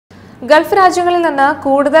Gulf രാജ്യങ്ങളിൽ നിന്ന്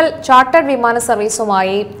കൂടുതൽ ചാർട്ടേഡ് വിമാന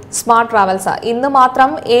സർവീസുമായി സ്മാർട്ട് ട്രാവൽസ് ഇന്ന് മാത്രം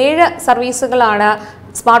 7 സർവീസുകളാണ്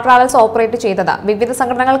സ്മാർട്ട് ട്രാവൽസ് ഓപ്പറേറ്റ് ചെയ്തത്. വിവിധ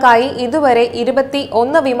സംഘടനകൾക്കായി ഇതുവരെ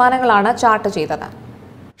 21 വിമാനങ്ങളാണ് ചാർട്ട് ചെയ്തത്.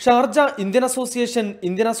 Sharjah Indian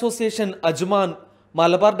association, Ajman,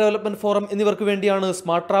 Malabar development forum എന്നിവർക്ക് വേണ്ടിയാണ്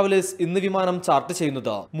സ്മാർട്ട് ട്രാവലേഴ്സ് ഇന്ന് വിമാനം ചാർട്ട്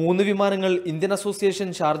ചെയ്യുന്നത്. 3 വിമാനങ്ങൾ ഇന്ത്യൻ അസോസിയേഷൻ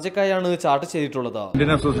ഷാർജക്കായാണ് ചാർട്ട് ചെയ്തിട്ടുള്ളത്.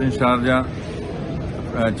 ഇന്ത്യൻ അസോസിയേഷൻ ഷാർജ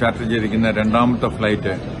ചാർട്ടർ ചെയ്തിരിക്കുന്ന രണ്ടാമത്തെ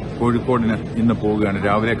ഫ്ലൈറ്റ് കോഴിക്കോടിന് ഇന്ന് പോവുകയാണ്.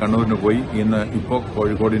 രാവിലെ കണ്ണൂരിന് പോയി, ഇപ്പോൾ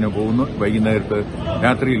കോഴിക്കോടിന് പോകുന്നു. വൈകുന്നേരത്ത്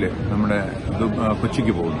രാത്രിയിൽ നമ്മുടെ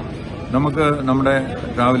കൊച്ചിക്ക് പോകുന്നു. നമുക്ക് നമ്മുടെ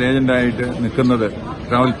ട്രാവൽ ഏജന്റായിട്ട് നിൽക്കുന്നത്,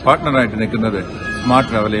 ട്രാവൽ പാർട്ട്ണറായിട്ട് നിൽക്കുന്നത് സ്മാർട്ട്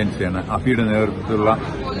ട്രാവൽ ഏജൻസിയാണ്. അഫിയുടെ നേതൃത്വത്തിലുള്ള,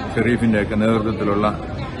 ഷെരീഫിന്റെയൊക്കെ നേതൃത്വത്തിലുള്ള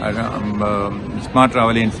സ്മാർട്ട്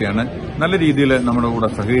ട്രാവൽ ഏജൻസിയാണ്. നല്ല രീതിയിൽ നമ്മുടെ കൂടെ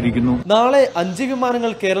സഹകരിക്കുന്നു. നാളെ 5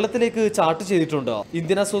 വിമാനങ്ങൾ കേരളത്തിലേക്ക് ചാർട്ട് ചെയ്തിട്ടുണ്ട്.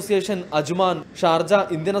 Indian association, Ajman, Sharjah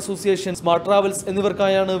Indian association, smart travels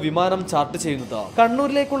എന്നിവർക്കായാണ് വിമാനം ചാർട്ട് ചെയ്യുന്നത്.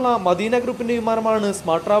 കണ്ണൂരിലേക്കുള്ള മദീന ഗ്രൂപ്പിന്റെ വിമാനമാണ്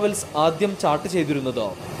സ്മാർട്ട് ട്രാവൽസ് ആദ്യം ചാർട്ട് ചെയ്തിരുന്നത്.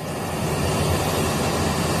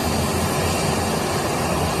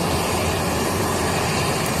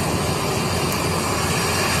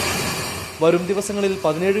 വരും ദിവസങ്ങളിൽ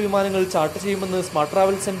 17 വിമാനങ്ങൾ ചാർട്ട് ചെയ്യുമെന്ന് smart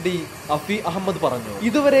travels MD Afi Ahmed പറഞ്ഞു.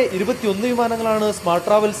 ഇതുവരെ 21 വിമാനങ്ങളാണ് സ്മാർട്ട്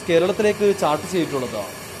ട്രാവൽസ് കേരളത്തിലേക്ക് ചാർട്ട് ചെയ്തിട്ടുള്ളത്.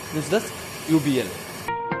 News desk UBL.